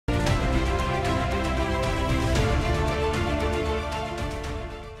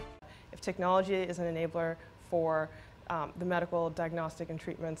If technology is an enabler for the medical diagnostic and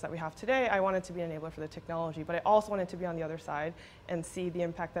treatments that we have today, I wanted to be an enabler for the technology, but I also wanted to be on the other side and see the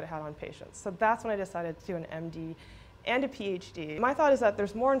impact that it had on patients. So that's when I decided to do an MD and a PhD. My thought is that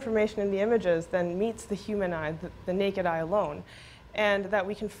there's more information in the images than meets the human eye, the naked eye alone, and that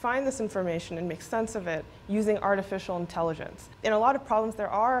we can find this information and make sense of it using artificial intelligence. In a lot of problems, there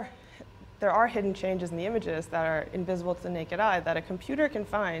are hidden changes in the images that are invisible to the naked eye that a computer can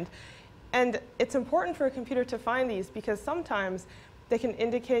find. And it's important for a computer to find these because sometimes they can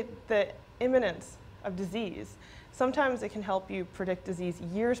indicate the imminence of disease. Sometimes it can help you predict disease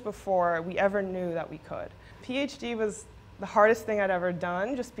years before we ever knew that we could. PhD was the hardest thing I'd ever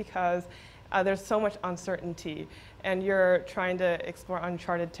done just because there's so much uncertainty and you're trying to explore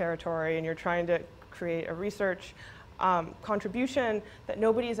uncharted territory and you're trying to create a research contribution that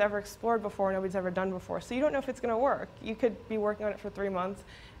nobody's ever explored before, nobody's ever done before. So you don't know if it's going to work. You could be working on it for 3 months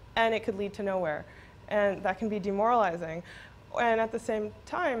and it could lead to nowhere. And that can be demoralizing. And at the same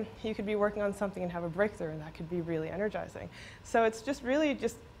time, you could be working on something and have a breakthrough, and that could be really energizing. So it's just really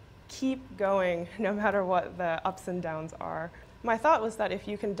just keep going no matter what the ups and downs are. My thought was that if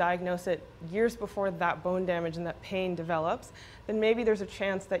you can diagnose it years before that bone damage and that pain develops, then maybe there's a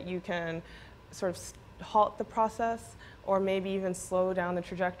chance that you can sort of halt the process or maybe even slow down the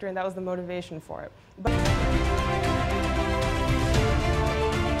trajectory, and that was the motivation for it.